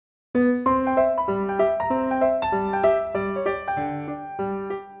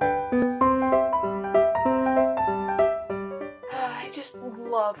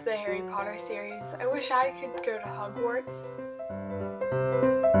series. I wish I could go to Hogwarts.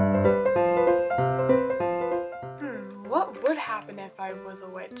 What would happen if I was a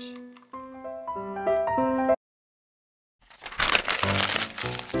witch?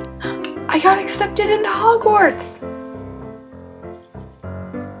 I got accepted into Hogwarts!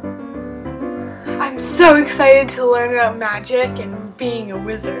 I'm so excited to learn about magic and being a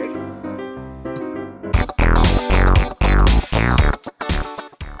wizard.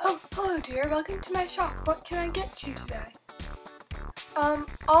 Oh, hello dear, welcome to my shop. What can I get you today?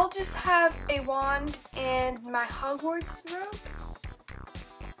 I'll just have a wand and my Hogwarts robes.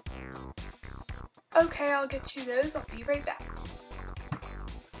 Okay, I'll get you those. I'll be right back.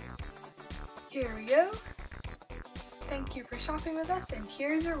 Here we go. Thank you for shopping with us, and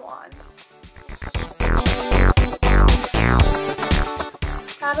here's your wand.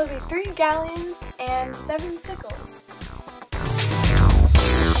 That'll be 3 galleons and 7 sickles.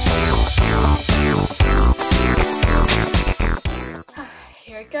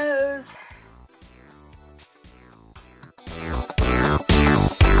 Here it goes.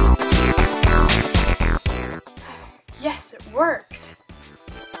 Yes, it worked.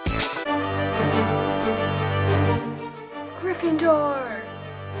 Gryffindor.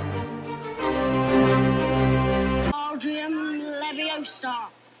 Daydream Leviosa.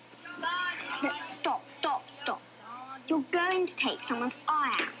 Look, stop. You're going to take someone's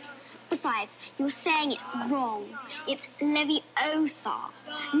eye out. Besides, you're saying it wrong. It's Leviosa,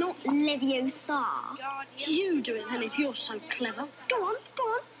 not Leviosa. You do it then if you're so clever. Go on.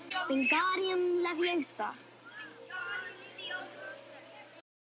 Wingardium Leviosa.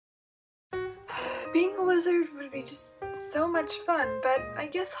 Being a wizard would be just so much fun, but I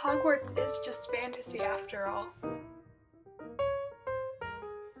guess Hogwarts is just fantasy after all.